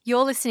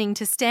You're listening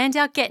to Stand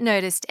Out Get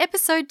Noticed,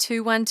 episode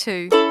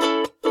 212.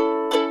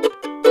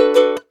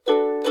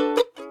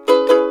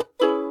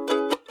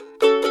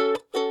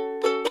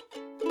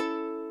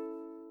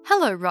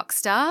 Hello,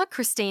 Rockstar.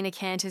 Christina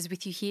Canters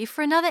with you here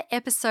for another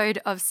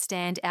episode of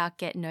Stand Out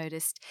Get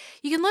Noticed.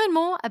 You can learn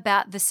more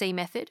about the C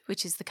Method,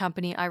 which is the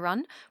company I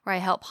run, where I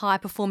help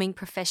high-performing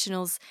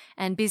professionals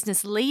and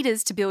business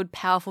leaders to build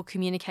powerful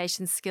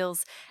communication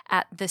skills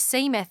at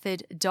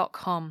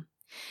thecmethod.com.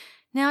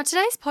 Now,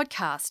 today's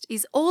podcast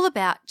is all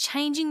about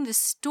changing the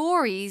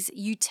stories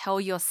you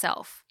tell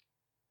yourself.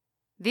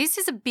 This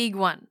is a big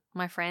one,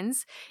 my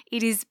friends.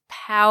 It is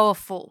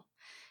powerful.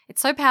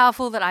 It's so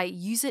powerful that I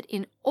use it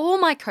in all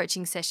my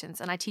coaching sessions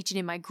and I teach it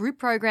in my group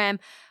program.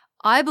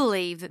 I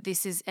believe that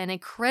this is an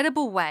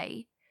incredible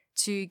way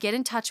to get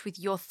in touch with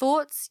your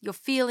thoughts, your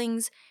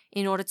feelings,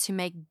 in order to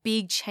make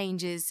big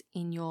changes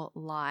in your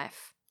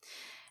life.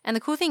 And the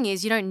cool thing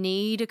is you don't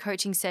need a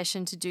coaching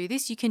session to do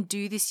this. You can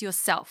do this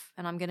yourself.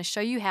 And I'm going to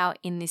show you how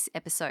in this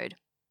episode.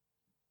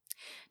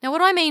 Now, what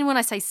do I mean when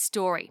I say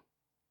story?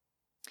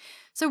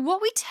 So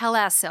what we tell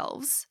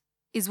ourselves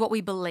is what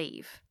we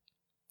believe.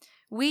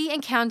 We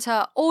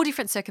encounter all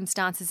different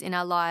circumstances in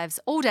our lives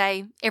all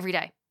day, every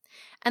day.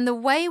 And the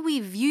way we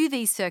view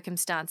these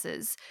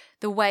circumstances,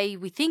 the way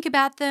we think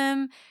about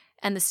them,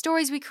 and the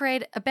stories we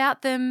create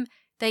about them,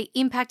 they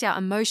impact our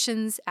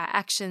emotions, our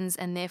actions,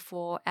 and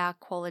therefore our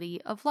quality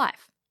of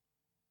life.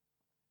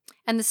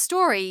 And the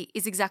story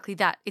is exactly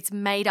that. It's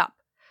made up.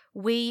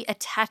 We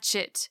attach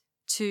it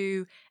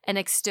to an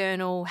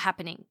external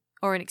happening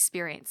or an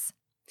experience.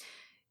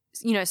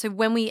 So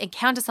when we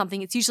encounter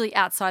something, it's usually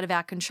outside of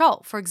our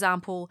control. For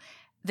example,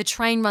 the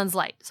train runs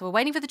late. So we're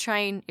waiting for the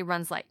train, it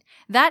runs late.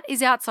 That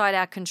is outside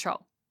our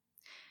control.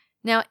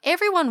 Now,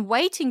 everyone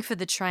waiting for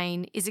the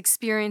train is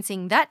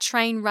experiencing that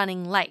train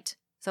running late.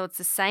 So it's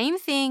the same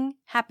thing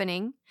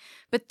happening,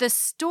 but the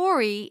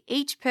story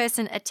each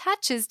person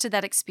attaches to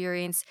that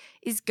experience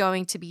is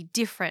going to be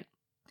different.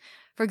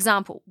 For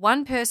example,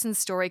 one person's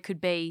story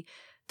could be,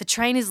 the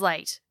train is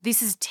late.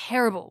 This is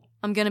terrible.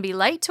 I'm going to be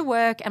late to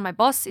work and my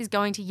boss is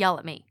going to yell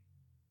at me.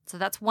 So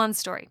that's one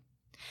story.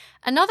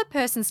 Another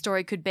person's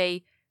story could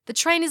be, the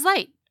train is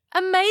late.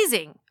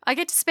 Amazing. I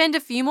get to spend a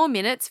few more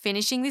minutes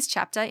finishing this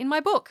chapter in my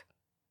book.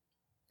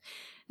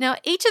 Now,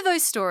 each of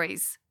those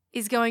stories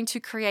is going to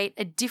create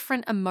a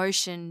different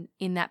emotion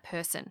in that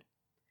person.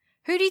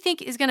 Who do you think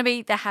is going to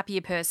be the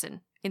happier person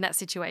in that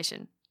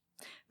situation?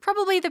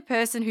 Probably the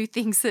person who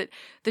thinks that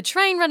the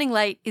train running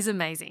late is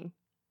amazing.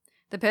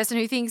 The person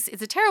who thinks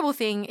it's a terrible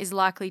thing is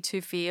likely to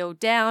feel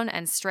down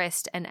and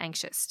stressed and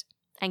anxious.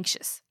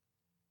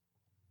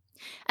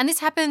 And this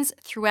happens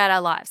throughout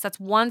our lives.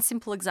 That's one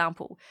simple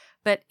example,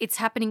 but it's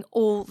happening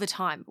all the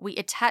time. We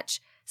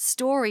attach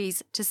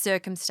stories to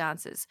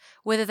circumstances,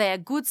 whether they are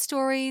good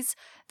stories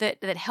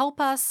that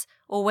help us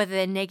or whether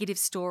they're negative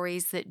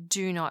stories that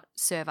do not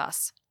serve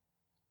us.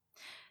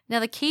 Now,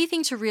 the key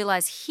thing to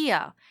realize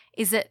here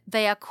is that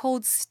they are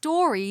called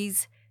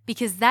stories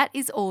because that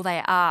is all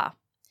they are.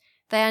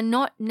 They are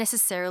not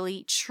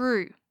necessarily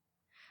true.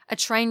 A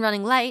train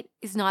running late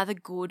is neither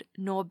good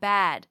nor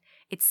bad.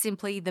 It's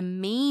simply the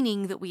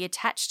meaning that we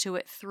attach to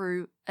it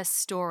through a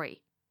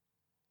story.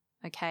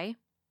 Okay?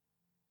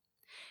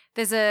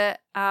 There's a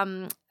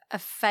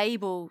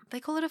fable, they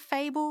call it a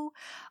fable,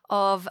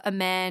 of a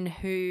man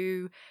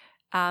who,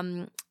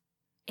 it's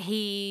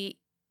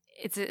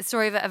a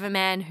story of a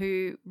man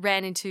who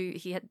ran into,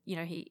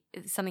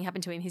 something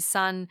happened to him. His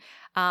son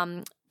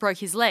broke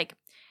his leg.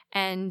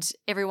 And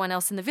everyone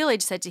else in the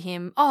village said to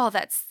him, oh,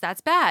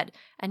 that's bad.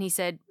 And he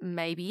said,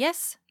 maybe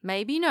yes,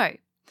 maybe no.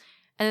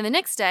 And then the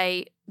next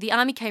day, the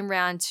army came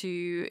round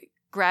to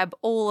grab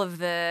all of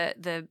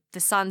the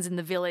sons in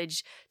the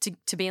village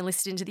to be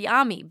enlisted into the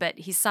army, but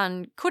his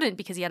son couldn't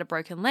because he had a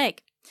broken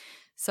leg.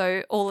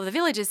 So all of the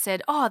villagers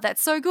said, oh,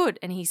 that's so good.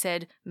 And he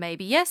said,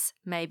 maybe yes,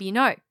 maybe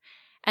no.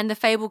 And the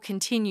fable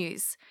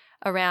continues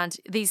around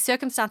these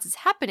circumstances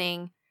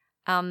happening,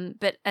 and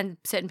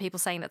certain people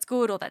saying that's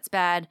good or that's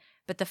bad,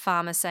 but the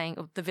farmer saying,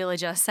 or the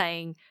villager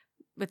saying,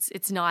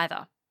 it's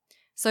neither.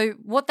 So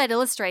what that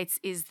illustrates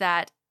is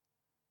that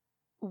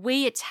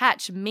we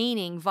attach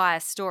meaning via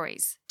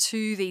stories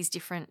to these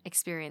different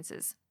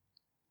experiences.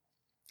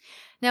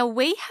 Now,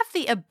 we have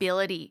the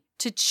ability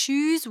to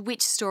choose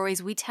which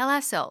stories we tell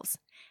ourselves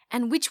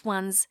and which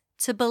ones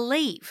to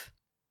believe.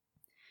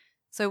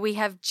 So we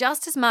have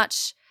just as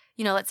much,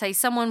 let's say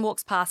someone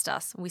walks past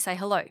us and we say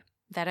hello.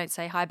 They don't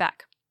say hi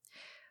back.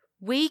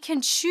 We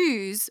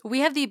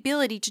have the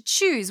ability to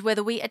choose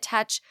whether we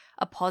attach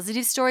a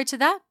positive story to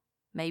that.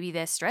 Maybe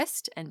they're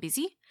stressed and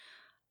busy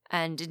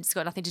and it's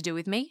got nothing to do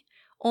with me.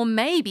 Or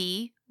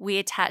maybe we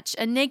attach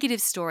a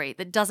negative story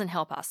that doesn't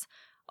help us.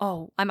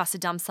 Oh, I must have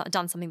done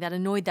something that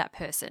annoyed that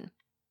person.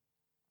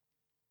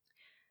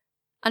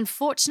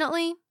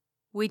 Unfortunately,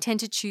 we tend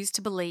to choose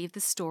to believe the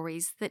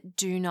stories that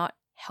do not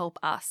help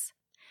us.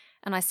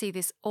 And I see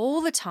this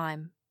all the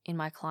time in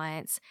my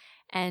clients,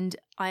 and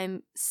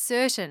I'm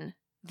certain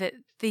that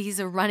these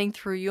are running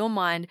through your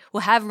mind,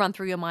 or have run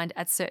through your mind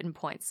at certain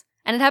points.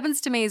 And it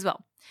happens to me as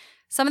well.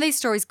 Some of these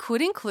stories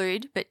could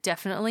include, but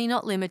definitely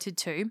not limited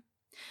to,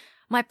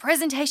 my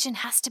presentation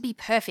has to be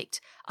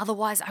perfect,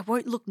 otherwise I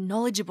won't look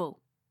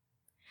knowledgeable.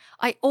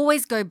 I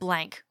always go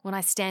blank when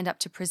I stand up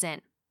to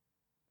present.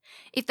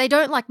 If they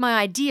don't like my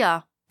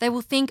idea, they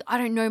will think I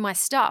don't know my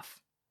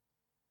stuff.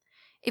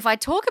 If I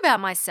talk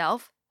about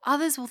myself,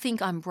 others will think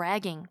I'm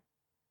bragging.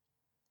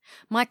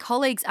 My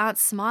colleagues aren't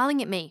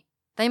smiling at me.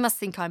 They must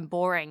think I'm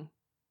boring.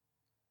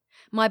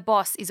 My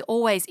boss is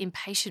always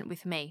impatient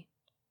with me.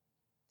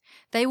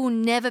 They will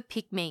never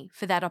pick me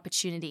for that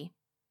opportunity.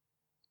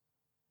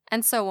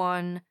 And so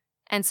on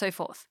and so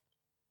forth.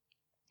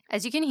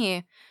 As you can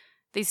hear,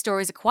 these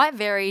stories are quite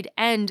varied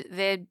and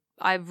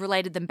I've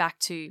related them back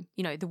to,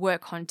 the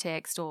work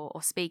context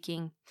or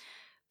speaking.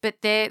 But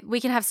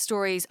we can have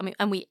stories,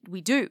 and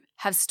we do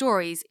have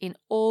stories in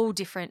all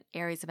different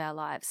areas of our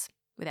lives,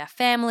 with our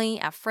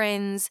family, our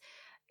friends,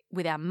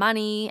 with our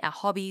money, our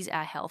hobbies,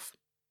 our health.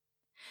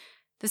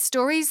 The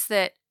stories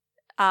that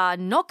are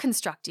not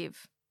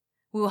constructive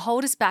will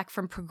hold us back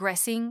from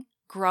progressing,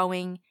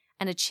 growing,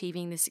 and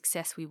achieving the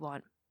success we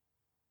want.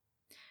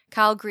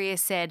 Carl Greer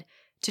said,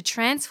 to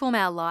transform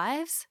our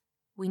lives,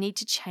 we need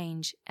to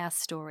change our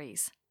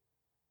stories.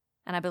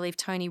 And I believe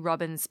Tony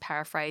Robbins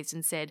paraphrased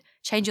and said,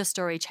 change your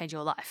story, change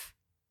your life.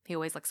 He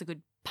always likes a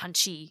good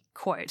punchy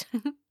quote.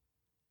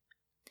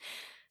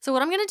 So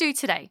what I'm going to do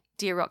today,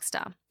 dear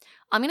Rockstar,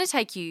 I'm going to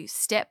take you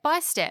step by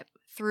step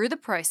through the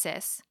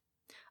process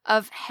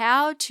of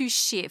how to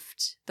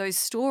shift those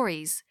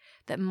stories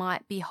that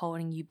might be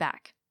holding you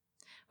back.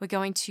 We're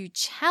going to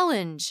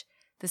challenge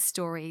the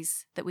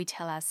stories that we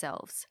tell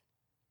ourselves.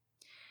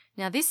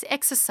 Now, this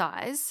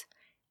exercise,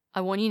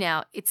 I warn you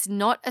now, it's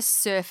not a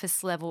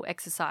surface level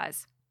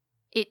exercise.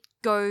 It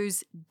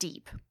goes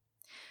deep.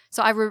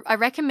 So I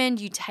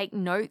recommend you take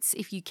notes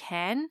if you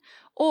can,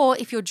 or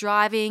if you're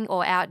driving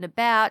or out and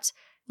about,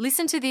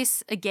 listen to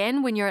this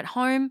again when you're at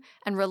home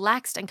and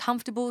relaxed and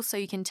comfortable so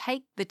you can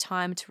take the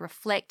time to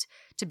reflect,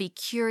 to be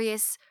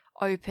curious,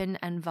 open,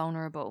 and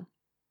vulnerable.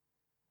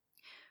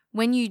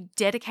 When you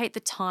dedicate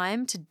the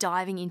time to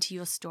diving into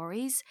your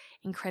stories,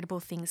 incredible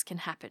things can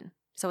happen.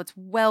 So it's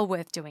well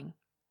worth doing.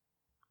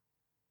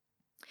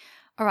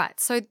 All right,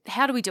 so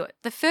how do we do it?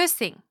 The first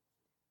thing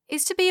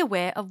is to be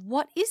aware of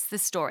what is the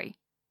story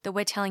that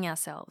we're telling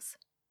ourselves.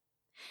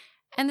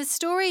 And the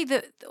story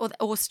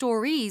or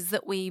stories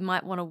that we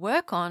might want to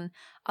work on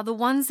are the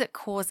ones that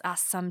cause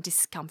us some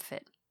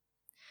discomfort.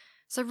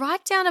 So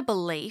write down a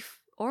belief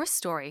or a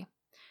story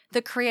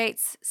that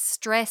creates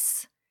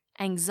stress,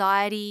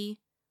 anxiety,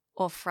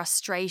 or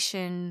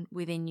frustration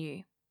within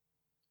you.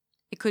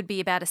 It could be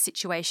about a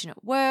situation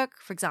at work.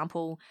 For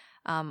example,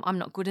 I'm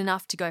not good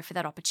enough to go for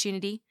that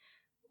opportunity.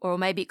 Or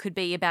maybe it could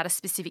be about a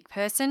specific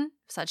person,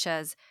 such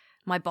as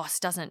my boss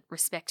doesn't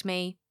respect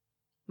me,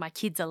 my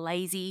kids are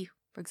lazy,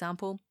 for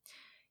example.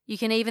 You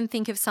can even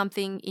think of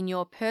something in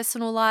your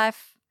personal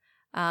life,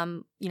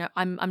 I'm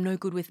no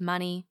good with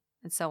money,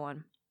 and so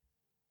on.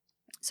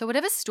 So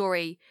whatever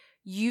story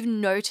you've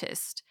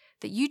noticed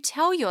that you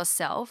tell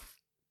yourself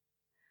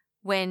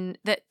when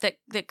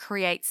that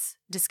creates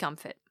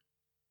discomfort.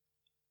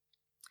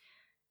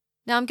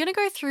 Now I'm going to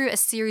go through a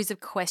series of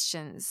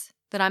questions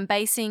that I'm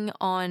basing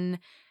on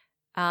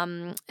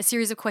a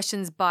series of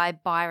questions by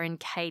Byron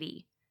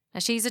Katie. Now,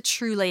 she's a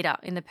true leader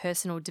in the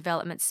personal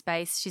development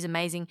space. She's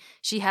amazing.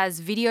 She has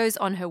videos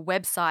on her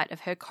website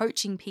of her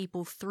coaching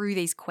people through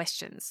these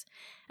questions,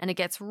 and it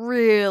gets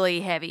really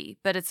heavy,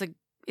 but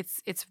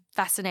it's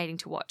fascinating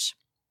to watch.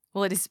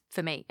 Well, it is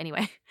for me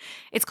anyway.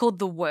 It's called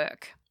The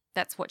Work.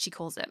 That's what she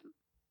calls it.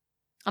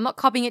 I'm not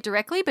copying it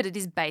directly, but it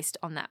is based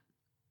on that.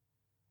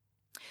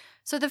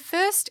 So the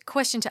first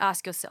question to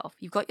ask yourself,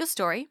 you've got your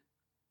story.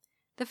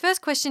 The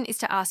first question is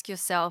to ask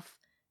yourself,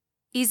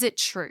 is it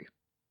true?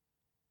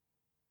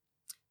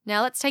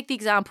 Now, let's take the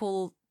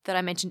example that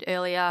I mentioned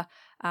earlier.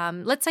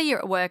 Let's say you're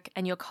at work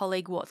and your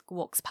colleague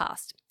walks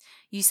past.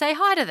 You say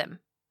hi to them.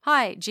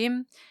 Hi,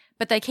 Jim.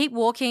 But they keep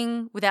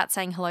walking without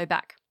saying hello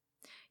back.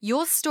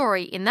 Your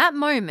story in that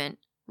moment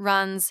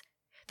runs,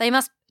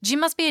 Jim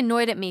must be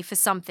annoyed at me for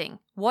something.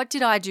 What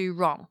did I do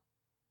wrong?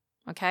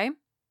 Okay?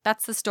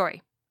 That's the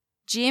story.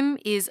 Jim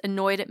is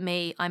annoyed at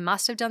me. I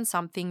must have done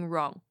something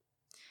wrong.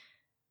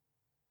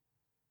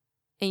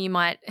 And you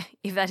might,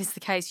 if that is the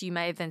case, you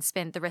may have then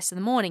spent the rest of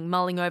the morning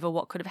mulling over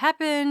what could have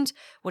happened.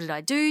 What did I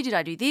do? Did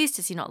I do this?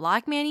 Does he not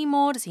like me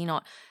anymore? Does he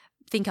not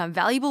think I'm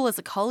valuable as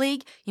a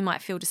colleague? You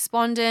might feel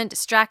despondent,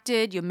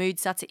 distracted. Your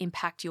mood starts to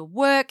impact your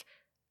work.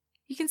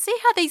 You can see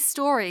how these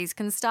stories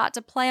can start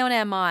to play on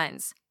our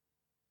minds.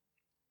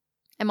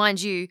 And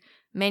mind you,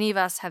 many of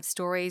us have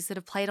stories that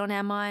have played on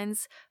our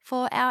minds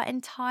for our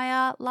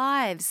entire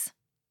lives.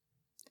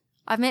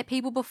 I've met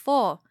people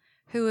before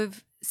who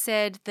have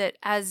said that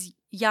as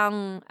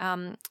young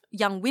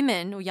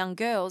women or young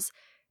girls,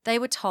 they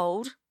were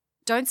told,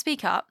 don't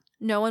speak up,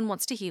 no one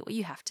wants to hear what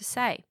you have to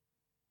say.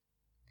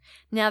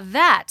 Now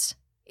that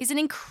is an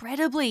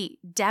incredibly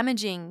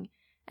damaging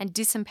and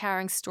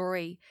disempowering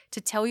story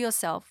to tell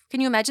yourself. Can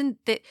you imagine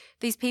that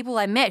these people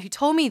I met who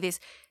told me this,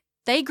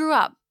 they grew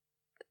up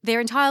their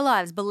entire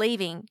lives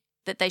believing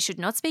that they should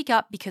not speak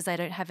up because they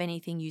don't have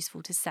anything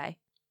useful to say.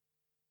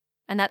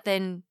 And that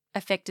then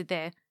affected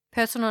their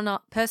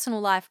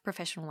personal life,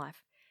 professional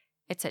life,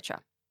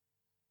 etc.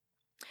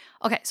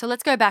 Okay, so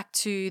let's go back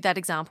to that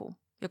example.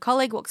 Your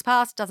colleague walks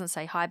past, doesn't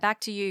say hi back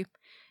to you.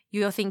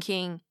 You're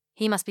thinking,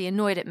 he must be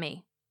annoyed at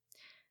me.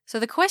 So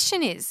the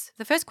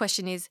first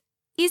question is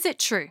it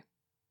true?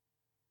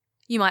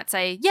 You might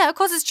say, yeah, of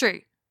course it's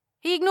true.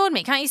 He ignored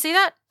me. Can't you see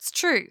that? It's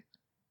true.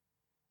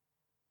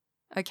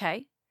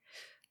 Okay.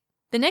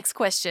 The next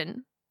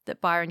question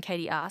that Byron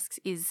Katie asks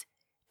is,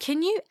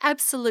 can you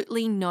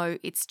absolutely know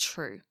it's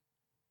true?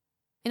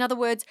 In other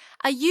words,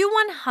 are you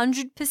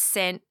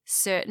 100%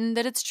 certain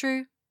that it's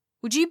true?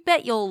 Would you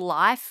bet your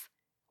life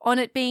on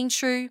it being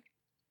true?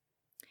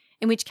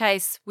 In which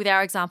case, with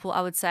our example,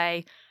 I would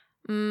say,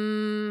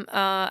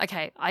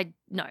 okay,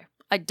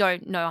 I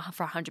don't know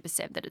for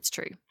 100% that it's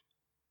true.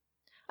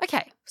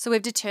 Okay, so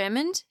we've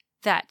determined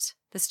that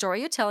the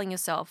story you're telling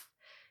yourself,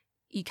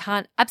 you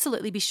can't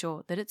absolutely be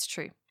sure that it's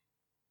true.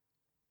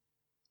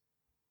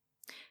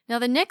 Now,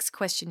 the next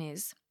question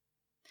is,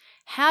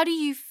 how do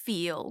you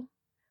feel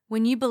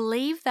when you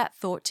believe that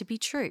thought to be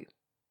true?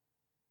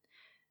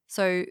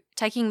 So,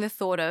 taking the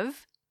thought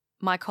of,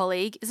 my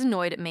colleague is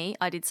annoyed at me,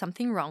 I did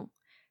something wrong.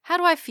 How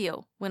do I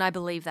feel when I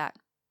believe that?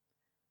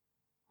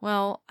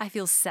 Well, I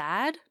feel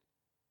sad.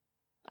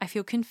 I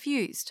feel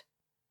confused.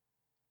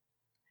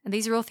 And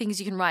these are all things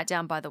you can write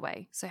down, by the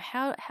way. So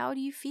how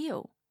do you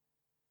feel?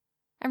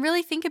 And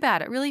really think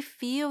about it. Really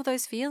feel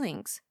those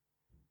feelings.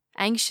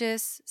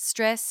 Anxious,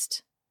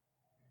 stressed.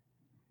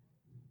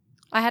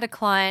 I had a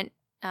client,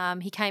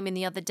 he came in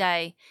the other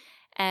day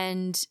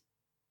and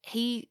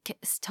he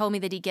told me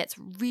that he gets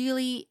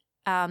really,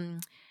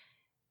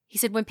 he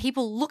said when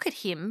people look at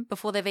him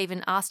before they've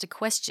even asked a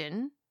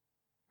question,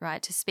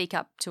 right, to speak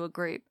up to a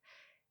group,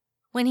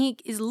 when he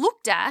is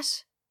looked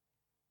at,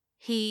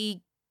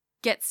 he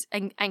gets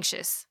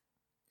anxious.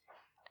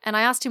 And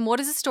I asked him, what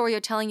is the story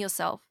you're telling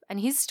yourself? And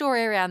his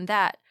story around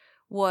that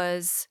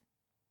was,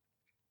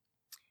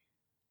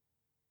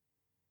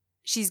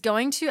 she's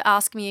going to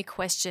ask me a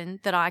question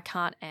that I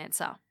can't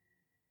answer.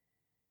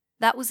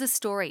 That was the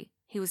story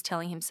he was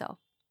telling himself.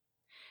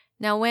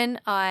 Now, when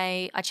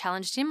I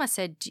challenged him, I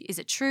said, is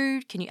it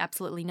true? Can you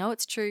absolutely know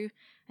it's true?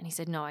 And he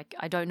said, no,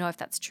 I don't know if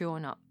that's true or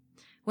not.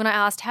 When I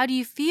asked, how do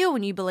you feel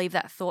when you believe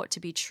that thought to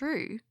be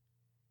true?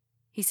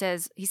 He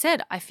said,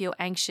 I feel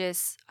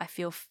anxious, I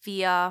feel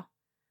fear,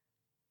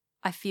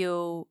 I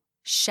feel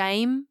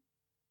shame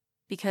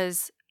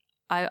because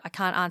I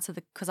can't answer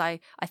because I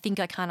think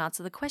I can't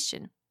answer the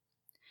question.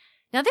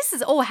 Now, this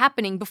is all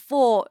happening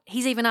before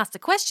he's even asked a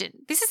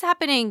question. This is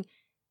happening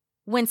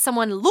when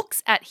someone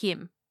looks at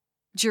him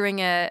during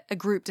a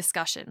group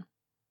discussion.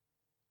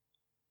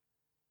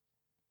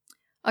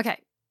 Okay,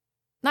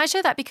 now I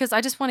share that because I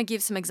just want to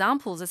give some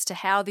examples as to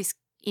how this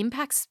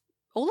impacts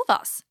all of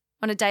us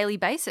on a daily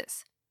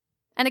basis.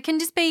 And it can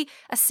just be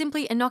a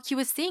simply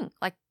innocuous thing,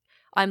 like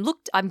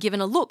I'm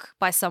given a look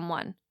by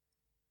someone.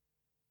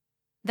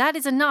 That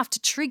is enough to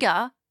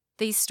trigger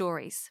these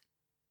stories.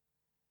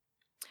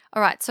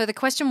 All right, so the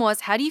question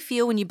was, how do you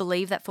feel when you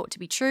believe that thought to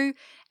be true?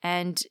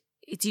 And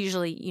it's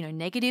usually,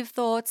 negative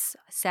thoughts,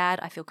 sad,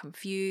 I feel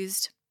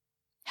confused,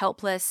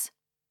 helpless.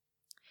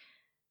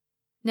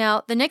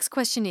 Now, the next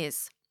question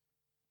is,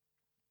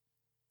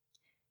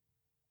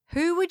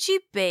 who would you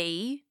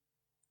be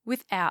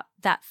without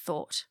that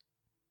thought?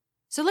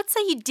 So let's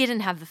say you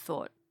didn't have the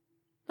thought.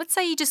 Let's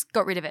say you just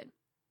got rid of it.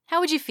 How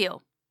would you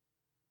feel?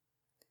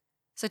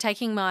 So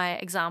taking my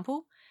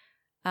example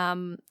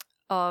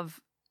of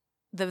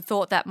the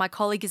thought that my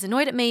colleague is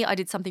annoyed at me, I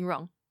did something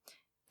wrong.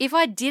 If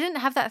I didn't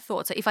have that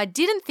thought, so if I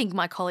didn't think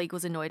my colleague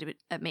was annoyed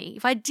at me,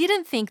 if I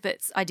didn't think that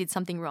I did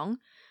something wrong,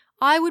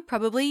 I would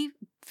probably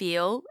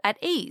feel at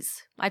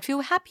ease. I'd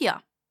feel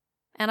happier.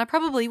 And I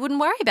probably wouldn't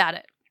worry about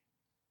it.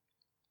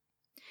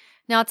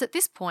 Now, it's at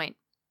this point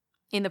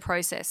in the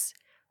process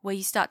where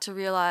you start to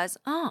realize,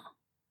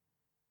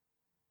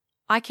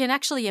 I can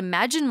actually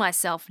imagine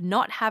myself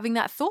not having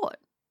that thought.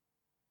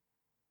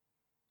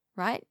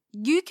 Right?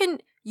 You can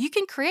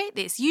create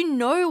this. You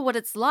know what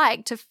it's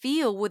like to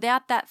feel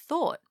without that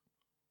thought.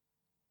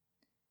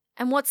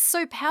 And what's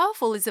so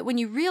powerful is that when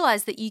you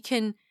realize that you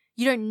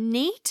don't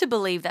need to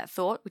believe that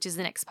thought, which is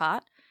the next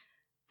part,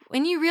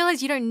 when you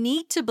realize you don't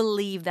need to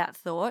believe that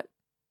thought,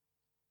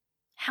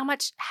 how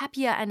much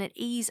happier and at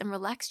ease and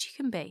relaxed you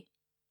can be.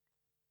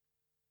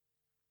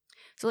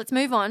 So let's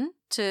move on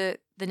to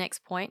the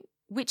next point,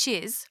 which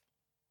is,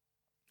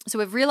 so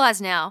we've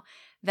realized now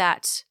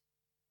that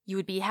you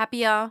would be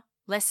happier,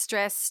 less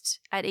stressed,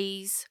 at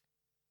ease,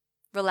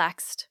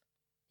 relaxed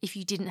if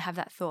you didn't have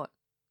that thought.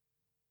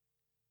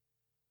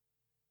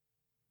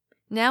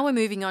 Now we're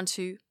moving on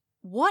to,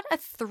 what are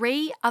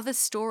 3 other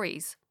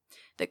stories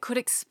that could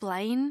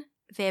explain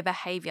their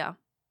behavior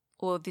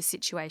or this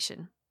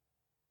situation?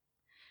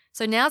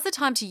 So now's the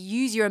time to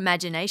use your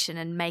imagination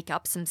and make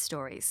up some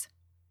stories.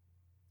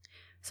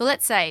 So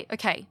let's say,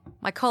 okay,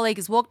 my colleague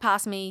has walked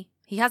past me,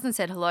 he hasn't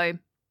said hello.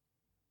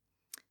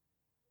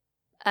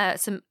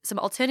 Some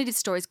alternative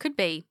stories could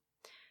be,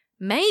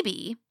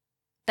 Maybe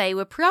they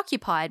were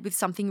preoccupied with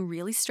something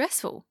really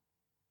stressful.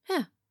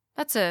 Yeah,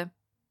 that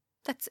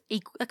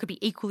could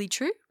be equally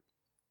true.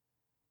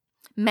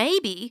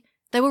 Maybe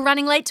they were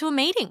running late to a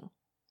meeting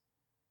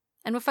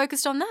and were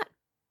focused on that.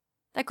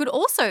 That could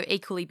also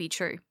equally be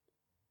true.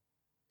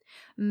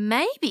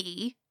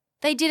 Maybe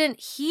they didn't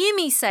hear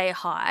me say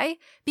hi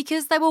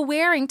because they were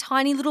wearing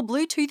tiny little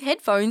Bluetooth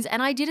headphones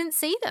and I didn't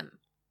see them.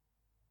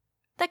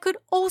 That could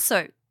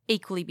also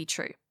equally be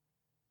true.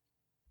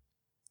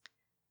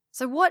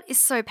 So what is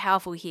so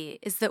powerful here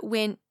is that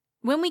when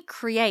we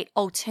create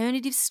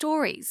alternative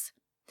stories,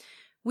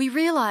 we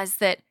realize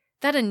that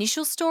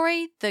initial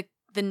story, the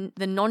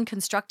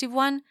non-constructive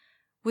one,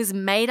 was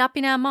made up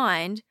in our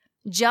mind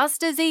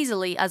just as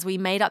easily as we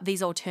made up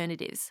these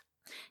alternatives.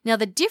 Now,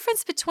 the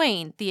difference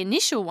between the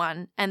initial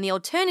one and the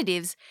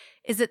alternatives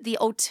is that the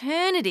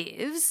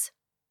alternatives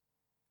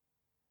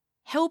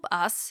help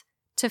us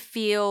to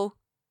feel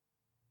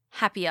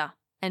happier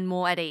and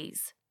more at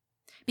ease.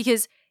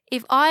 Because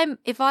if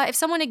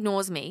someone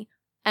ignores me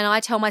and I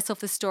tell myself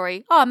the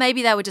story, oh,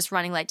 maybe they were just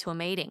running late to a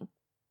meeting,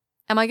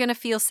 am I going to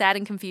feel sad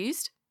and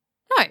confused?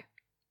 No.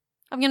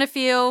 I'm going to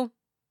feel,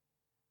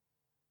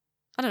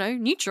 I don't know,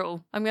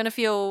 neutral. I'm going to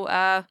feel,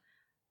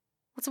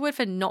 what's the word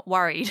for not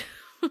worried?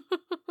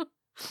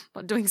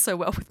 Not doing so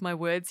well with my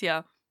words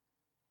here.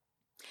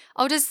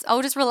 I'll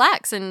just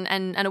relax and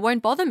it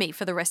won't bother me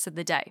for the rest of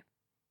the day.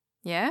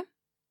 Yeah?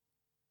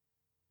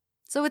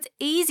 So it's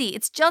easy.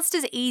 It's just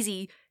as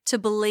easy to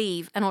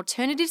believe an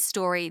alternative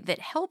story that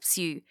helps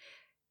you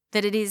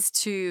that it is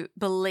to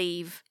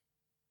believe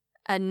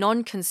a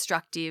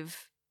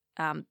non-constructive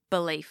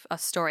belief, a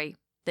story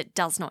that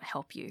does not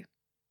help you.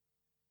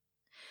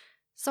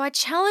 So I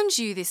challenge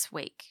you this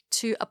week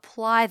to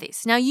apply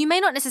this. Now, you may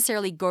not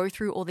necessarily go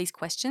through all these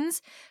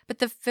questions, but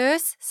the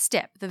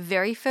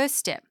very first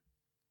step,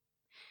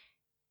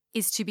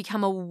 is to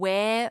become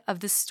aware of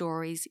the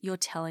stories you're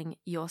telling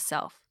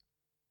yourself.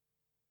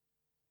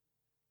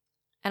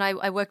 And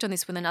I worked on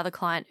this with another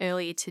client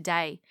earlier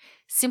today,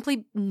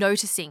 simply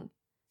noticing.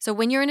 So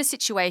when you're in a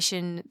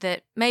situation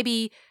that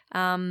maybe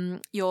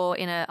you're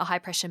in a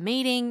high-pressure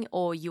meeting,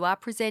 or you are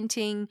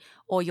presenting,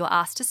 or you're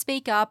asked to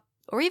speak up,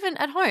 or even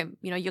at home,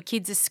 your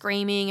kids are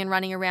screaming and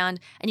running around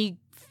and you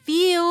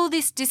feel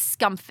this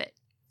discomfort.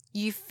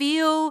 You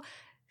feel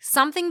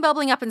something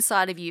bubbling up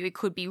inside of you. It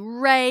could be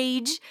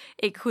rage,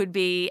 it could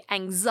be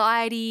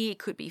anxiety, it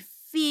could be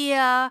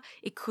fear,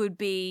 it could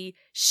be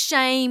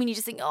shame, and you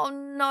just think, oh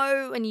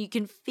no, and you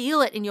can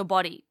feel it in your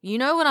body. You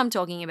know what I'm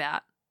talking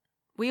about.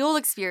 We all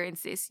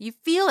experience this. You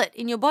feel it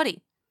in your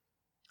body.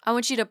 I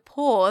want you to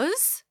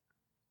pause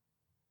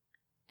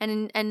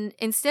and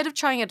instead of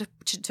trying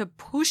to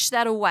push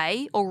that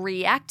away or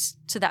react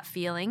to that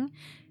feeling,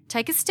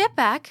 take a step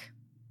back,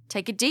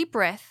 take a deep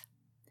breath,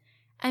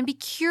 and be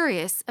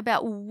curious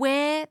about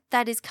where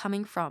that is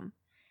coming from.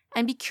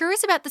 And be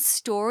curious about the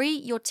story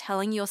you're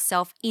telling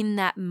yourself in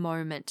that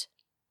moment.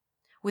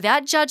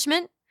 Without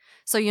judgment.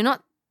 So you're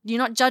not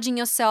judging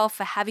yourself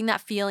for having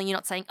that feeling. You're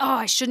not saying, oh,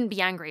 I shouldn't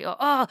be angry, or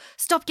oh,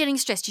 stop getting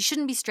stressed. You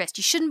shouldn't be stressed.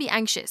 You shouldn't be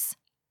anxious.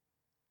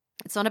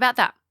 It's not about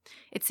that.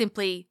 It's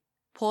simply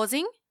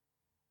pausing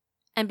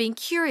and being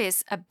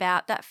curious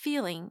about that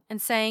feeling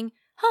and saying,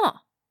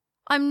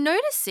 I'm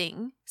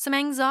noticing some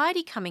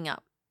anxiety coming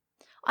up.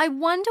 I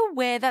wonder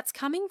where that's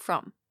coming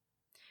from.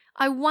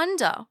 I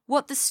wonder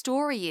what the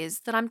story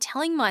is that I'm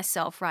telling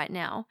myself right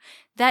now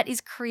that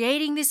is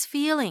creating this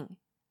feeling.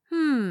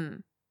 So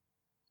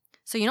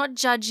you're not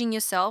judging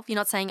yourself. You're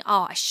not saying,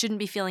 oh, I shouldn't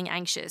be feeling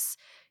anxious.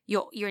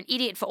 You're an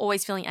idiot for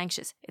always feeling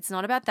anxious. It's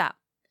not about that.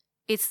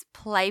 It's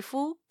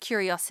playful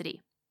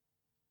curiosity.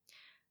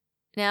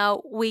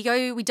 Now, we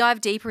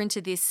dive deeper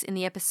into this in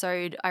the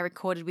episode I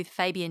recorded with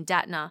Fabian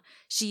Dattner.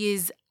 She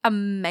is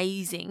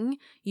amazing.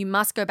 You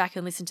must go back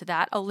and listen to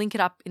that. I'll link it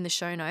up in the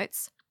show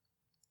notes.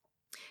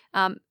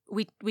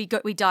 We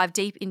dive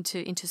deep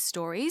into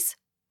stories.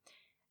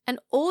 And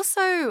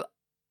also,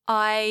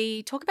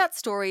 I talk about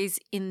stories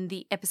in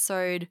the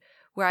episode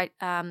where I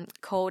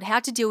called How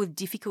to Deal with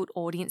Difficult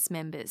Audience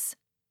Members.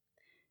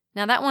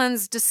 Now, that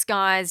one's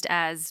disguised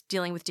as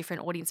dealing with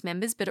different audience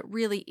members, but it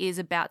really is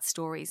about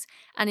stories.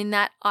 And in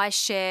that, I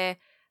share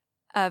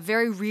a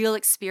very real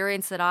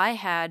experience that I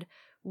had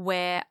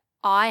where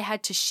I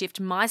had to shift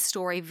my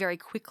story very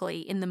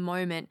quickly in the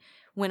moment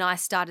when I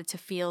started to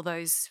feel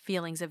those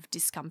feelings of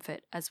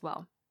discomfort as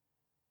well.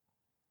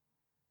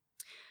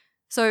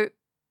 So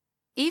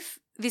if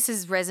this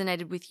has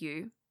resonated with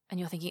you and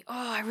you're thinking,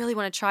 oh, I really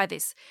want to try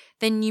this,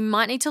 then you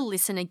might need to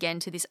listen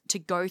again to this to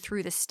go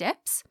through the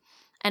steps.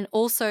 And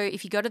also,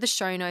 if you go to the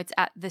show notes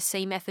at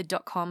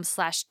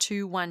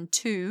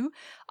thecmethod.com/212,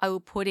 I will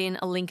put in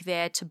a link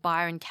there to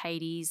Byron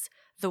Katie's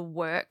The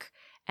Work,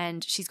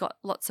 and she's got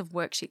lots of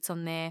worksheets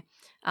on there.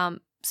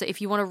 So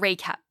if you want to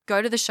recap,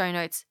 go to the show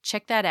notes,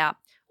 check that out,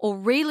 or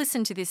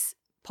re-listen to this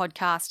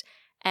podcast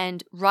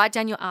and write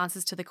down your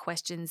answers to the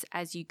questions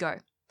as you go.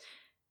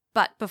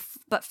 But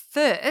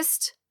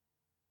first,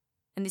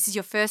 and this is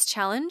your first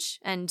challenge,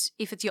 and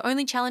if it's your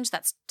only challenge,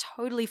 that's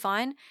totally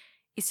fine,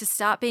 is to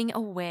start being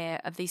aware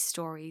of these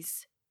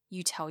stories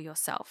you tell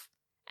yourself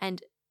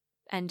and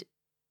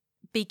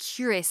be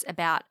curious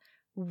about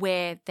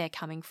where they're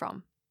coming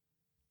from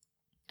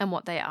and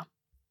what they are.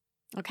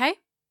 Okay?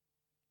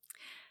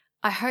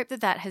 I hope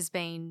that has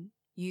been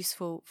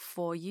useful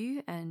for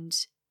you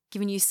and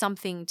given you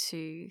something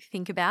to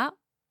think about.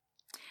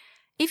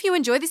 If you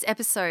enjoyed this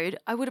episode,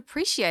 I would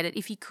appreciate it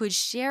if you could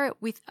share it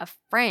with a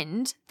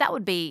friend. That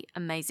would be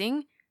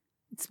amazing.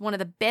 It's one of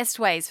the best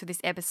ways for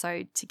this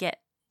episode to get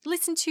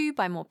listened to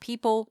by more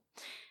people.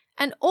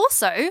 And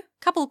also, a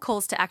couple of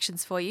calls to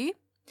actions for you.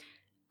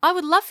 I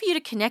would love for you to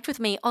connect with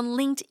me on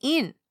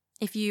LinkedIn.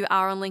 If you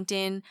are on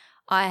LinkedIn,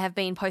 I have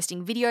been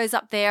posting videos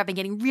up there. I've been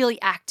getting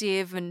really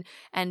active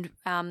and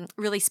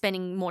really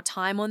spending more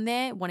time on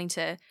there, wanting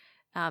to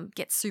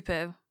get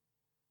super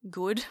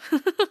good,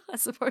 I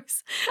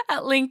suppose,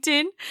 at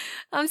LinkedIn.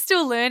 I'm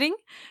still learning.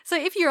 So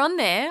if you're on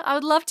there, I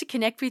would love to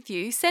connect with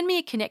you. Send me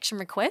a connection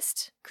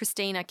request,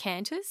 Christina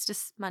Canters,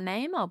 just my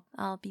name.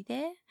 I'll be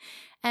there.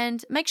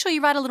 And make sure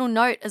you write a little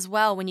note as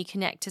well when you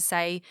connect to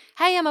say,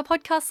 hey, I'm a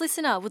podcast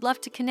listener. Would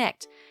love to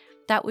connect.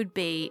 That would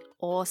be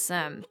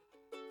awesome.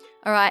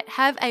 All right,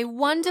 have a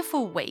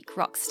wonderful week,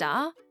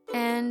 Rockstar,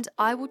 and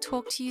I will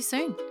talk to you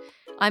soon.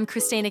 I'm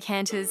Christina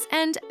Canters,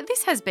 and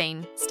this has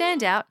been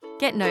Stand Out,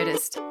 Get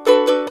Noticed.